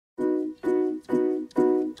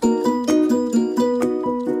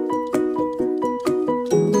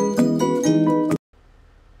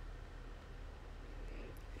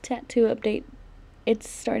to update. It's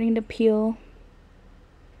starting to peel.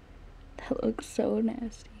 That looks so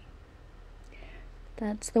nasty.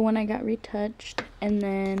 That's the one I got retouched. And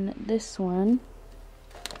then this one,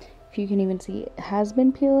 if you can even see, it has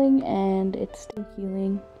been peeling and it's still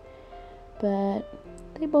healing. But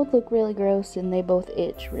they both look really gross and they both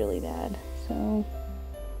itch really bad. So,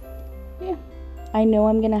 yeah. I know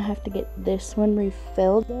I'm gonna have to get this one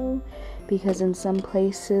refilled though, because in some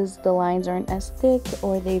places the lines aren't as thick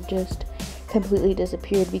or they've just completely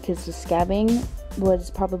disappeared because the scabbing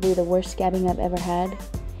was probably the worst scabbing I've ever had,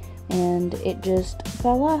 and it just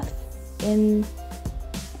fell off in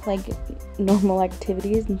like normal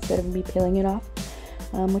activities instead of me peeling it off,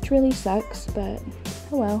 which really sucks, but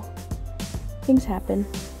oh well, things happen.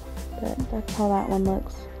 But that's how that one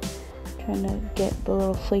looks. Trying to get the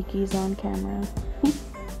little flakies on camera.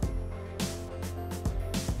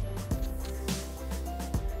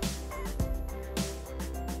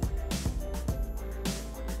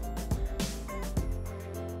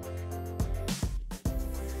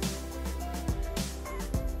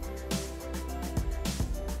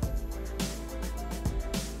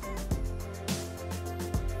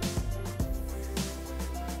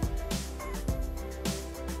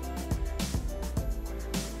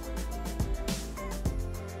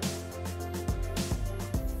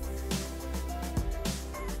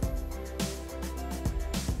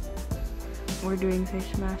 We're doing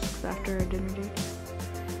face masks after our dinner date.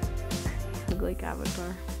 Look like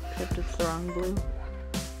Avatar, except it's the wrong blue.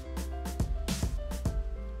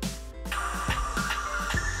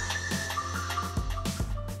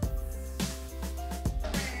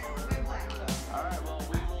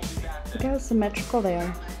 Look how symmetrical they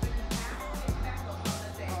are.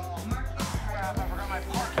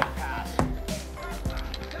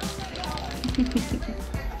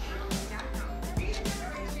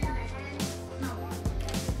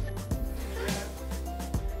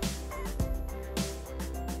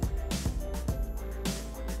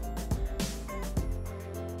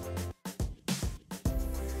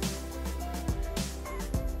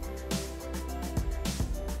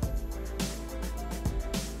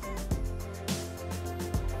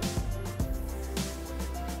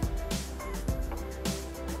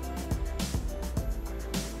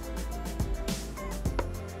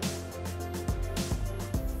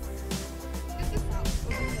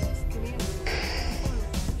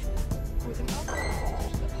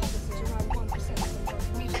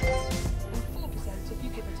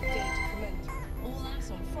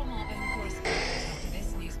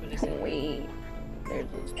 Wait, there's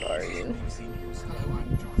a star here.